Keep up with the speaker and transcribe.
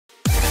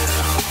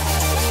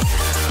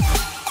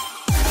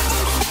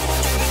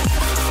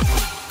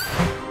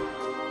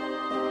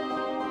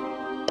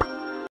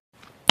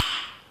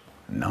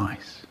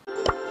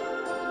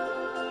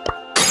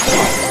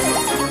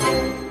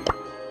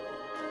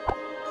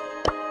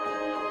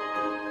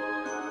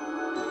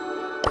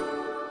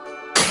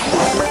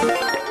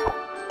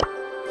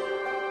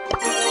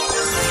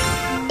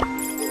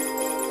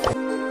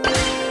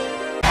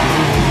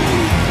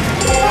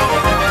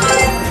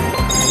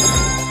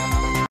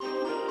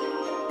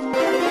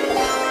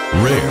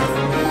Rare.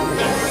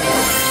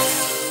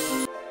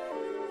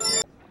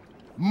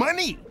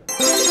 Money.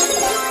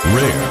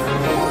 Rare.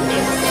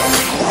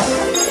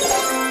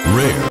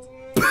 Rare.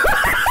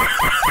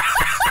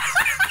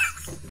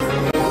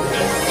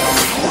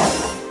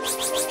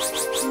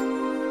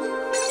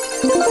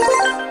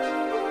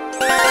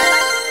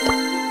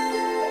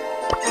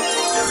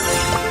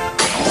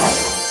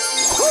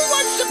 Who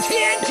wants some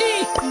TNT?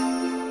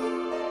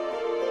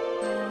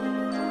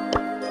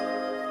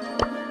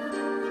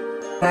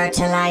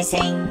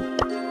 Fertilizing.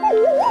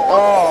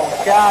 Oh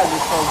God,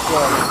 you're so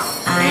good.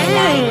 I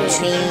like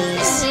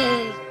trees.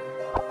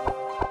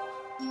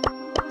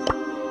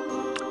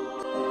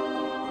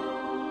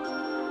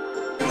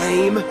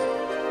 Lame.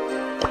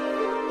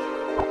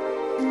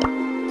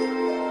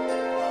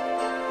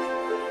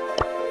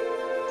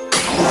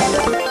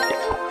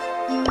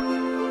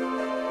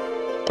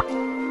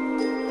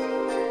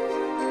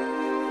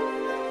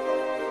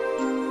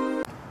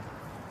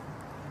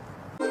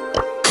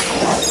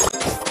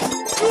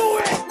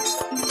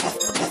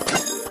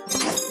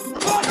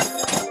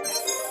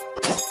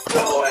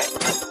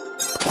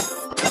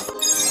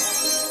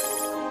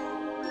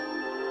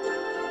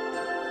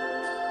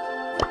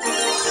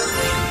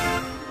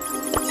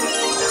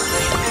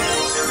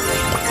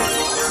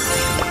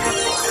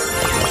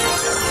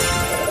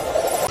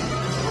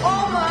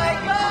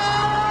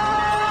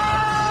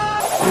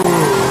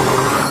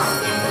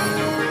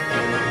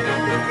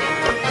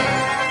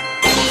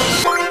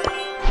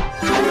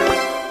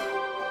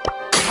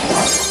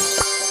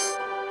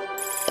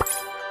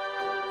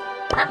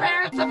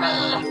 Prepare to be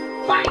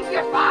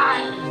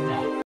sanctified!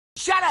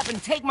 Shut up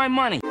and take my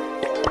money!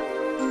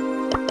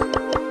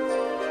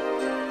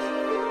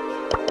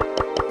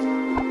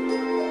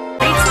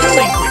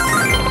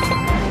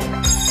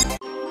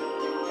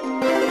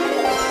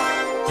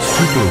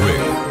 Super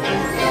rare.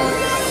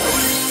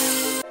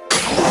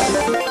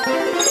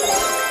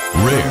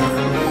 Rare.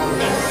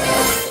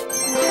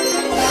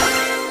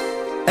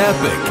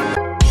 Epic.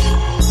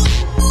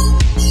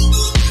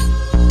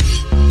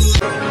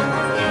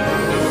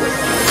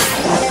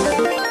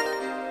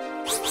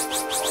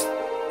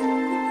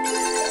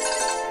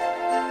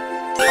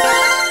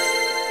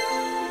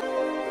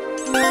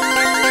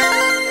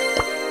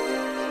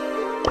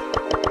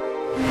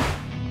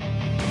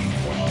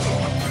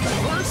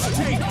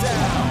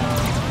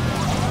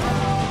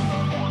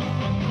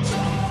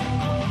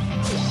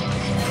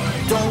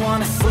 Don't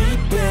wanna sleep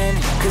in,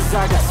 cause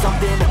I got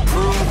something to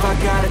prove. I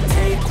gotta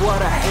take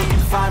what I hate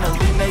and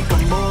finally make a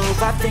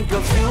move. I think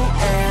of you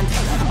and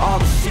all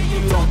the shit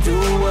you don't do.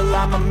 Well,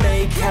 I'ma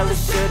make hella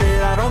sure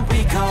that I don't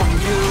become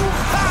you.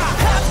 I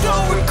have no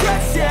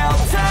regrets, yeah,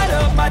 I'll tie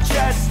up my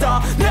chest.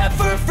 I'll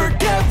never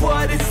forget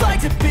what it's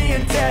like to be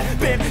in debt.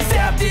 Been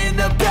stabbed in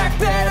the back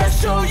bed, I'll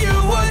show you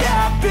what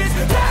happens.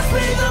 Pass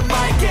me the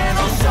mic and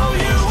I'll show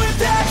you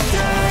with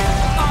action.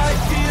 I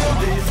feel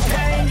this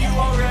pain, you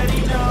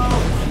already know.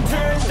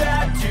 Turn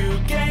that to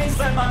gains,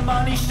 let my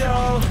money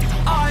show.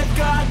 I've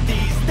got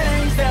these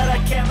things that I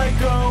can't let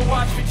go.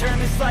 Watch me turn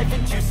this life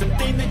into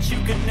something that you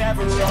could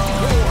never own.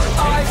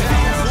 I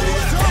feel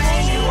this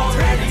pain, you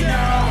already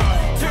know.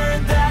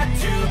 Turn that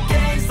to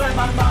gains, let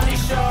my money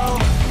show.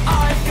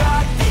 I've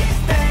got these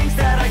things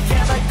that I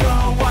can't let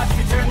go. Watch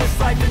me turn this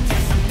life into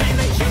something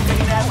that you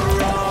could never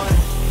own.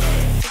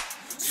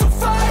 So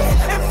fight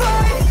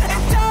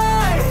and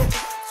die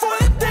for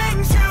the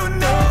things you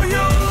know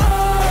you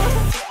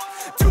love.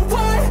 Do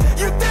what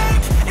you think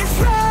is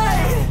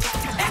right,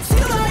 and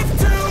see life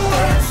do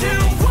what you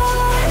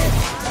want.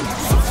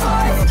 So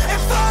fight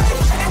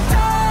and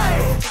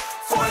die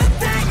for the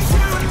things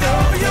you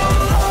know you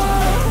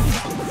love.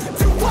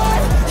 Do what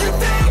you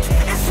think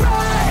is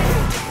right,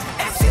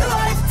 and see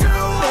life do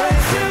what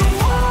you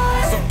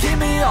want. So give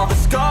me all the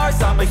scars,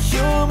 I'm a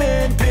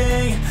human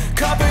being.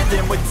 Cover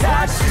them with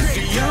tattoos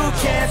so you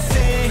can't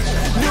see.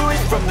 Knew it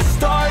from the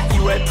start,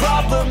 you had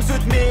problems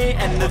with me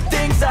and the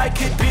things I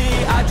could be,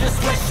 I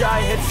just wish I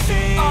had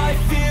seen. I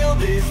feel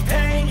this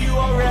pain, you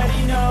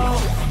already know.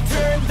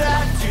 Turn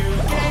that to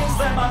gains,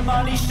 let my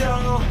money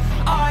show.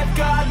 I've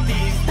got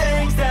these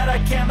things that I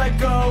can't let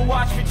go.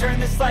 Watch me turn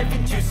this life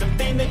into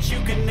something that you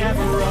can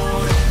never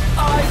own.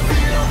 I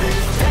feel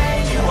this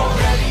pain, you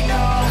already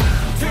know.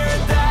 Turn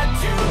that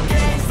to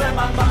gains, let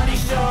my money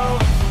show.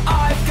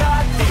 I've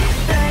got these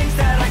things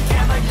that I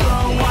can't let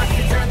go. Watch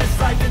me turn this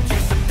life into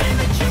something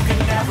that you can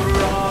never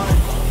own.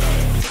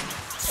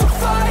 So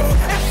fight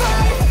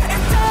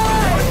and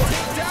die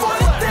for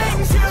the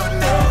things you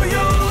know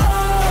you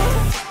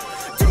love.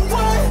 Do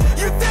what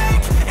you think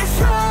is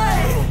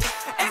right,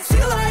 and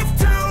see life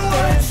do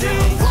what you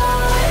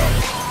want.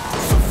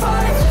 So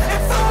fight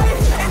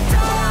and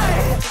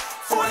die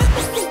for the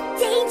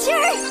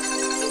Danger!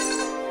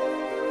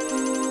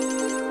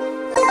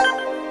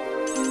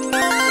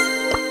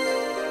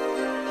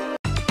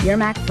 Your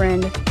Mac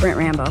friend, Brent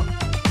Rambo.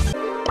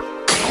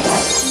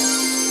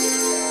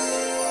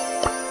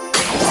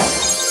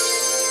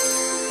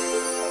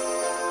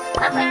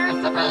 Prepare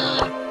to be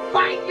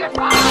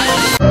sanctified!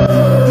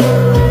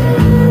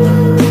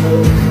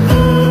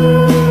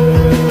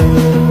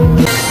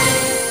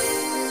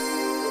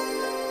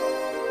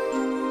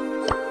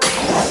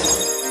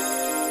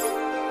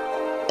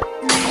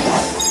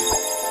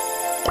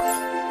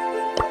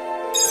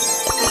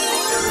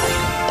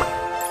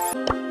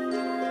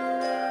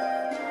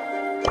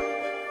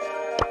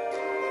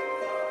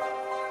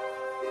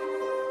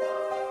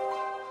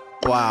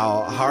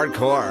 Wow,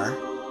 hardcore.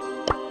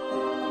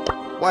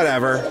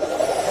 Whatever.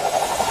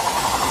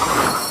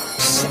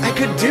 I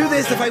could do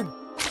this if I...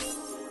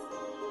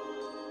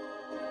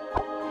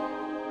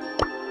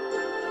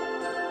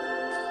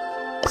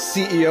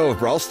 CEO of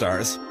Brawl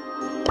Stars.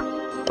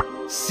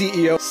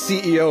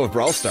 CEO of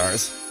Brawl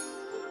Stars.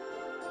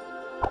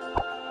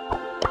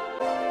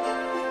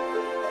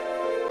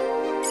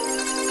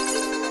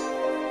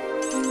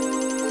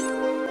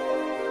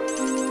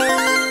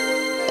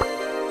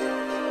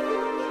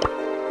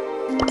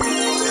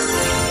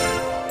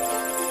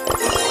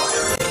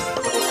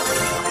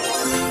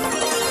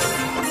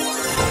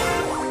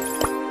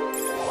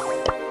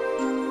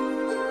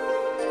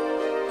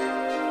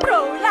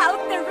 Roll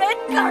out the red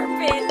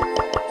carpet.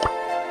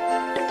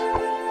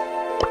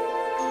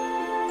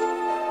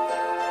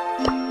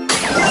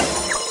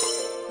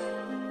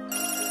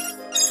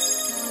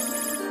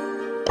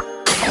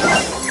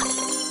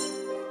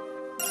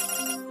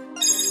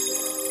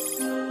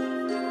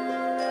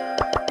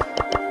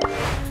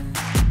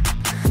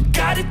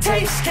 Got a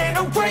taste, can't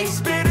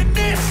erase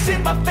bitterness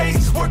in my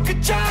face. Work a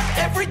job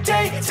every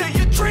day till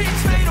your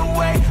dreams fade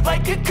away.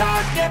 Like a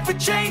card, never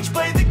change,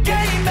 play the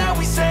game that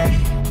we say.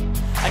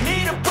 I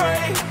need a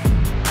break.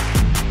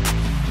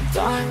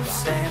 Time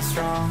staying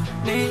strong,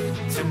 need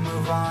to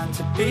move on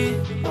to be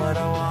what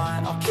I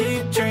want. I'll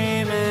keep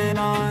dreaming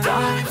on.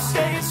 Time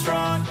staying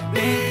strong,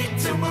 need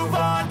to move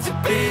on to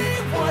be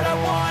what I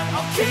want.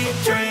 I'll keep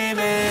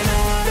dreaming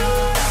on.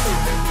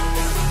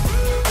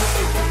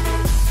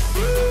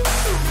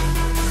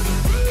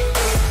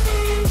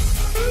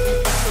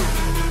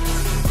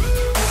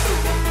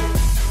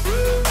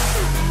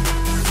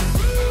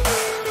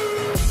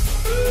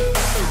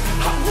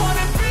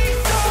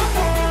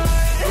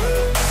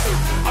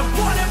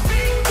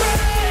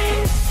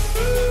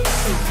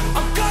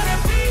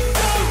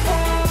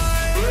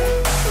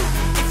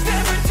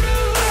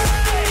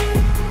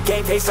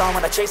 Face on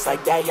when I chase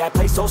like that. Yeah, I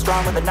play so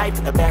strong with a knife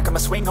in the back. I'ma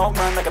swing home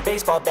run like a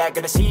baseball bat.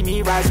 Gonna see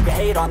me rise, you can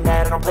hate on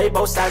that. I don't play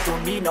both sides,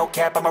 doing me no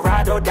cap. I'ma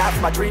ride or die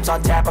for my dreams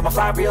on tap. I'ma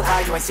fly real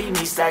high, you ain't see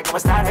me slack. No,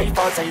 it's not how you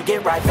fall, it's how you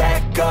get right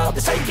back up.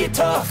 That's how you get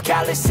tough.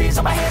 Calluses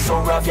on my hands so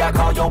rough, yeah, I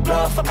call your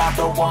bluff. I'm not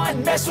the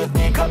one, mess with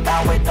me and come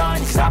out with none.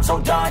 Cause I'm so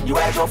done, you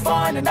had your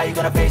fun. And now you're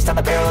gonna face down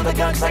the barrel of the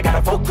gun. Cause I got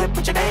a full clip,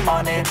 put your name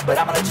on it. But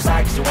I'ma let you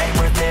slide cause you ain't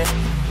worth it.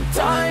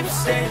 Time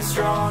staying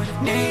strong,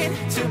 need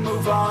to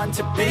move on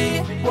to be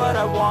what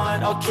I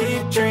want. I'll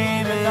keep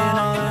dreaming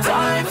on.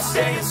 Time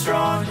staying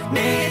strong,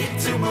 need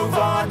to move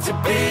on to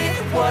be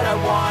what I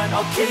want.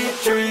 I'll keep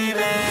dreaming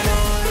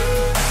on.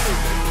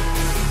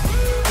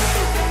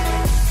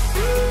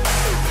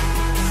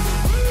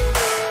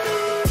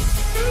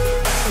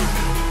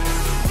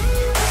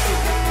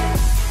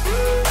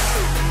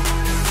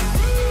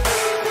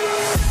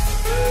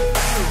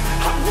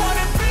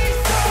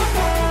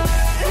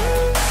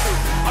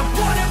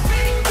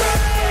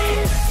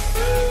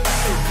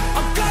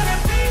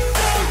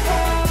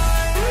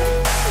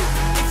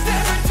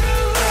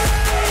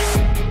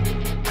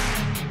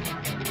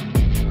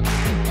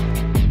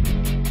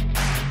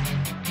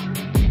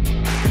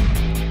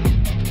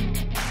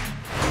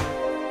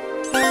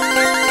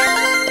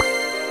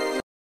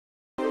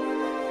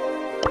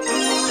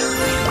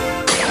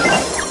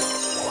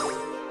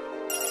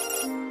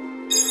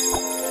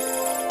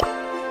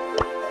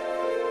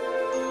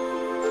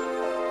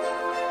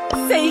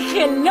 Say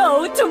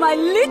hello to my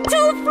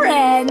little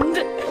friend.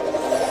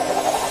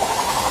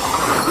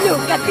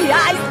 Look at the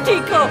eyes,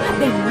 Chico.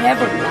 They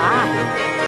never lie.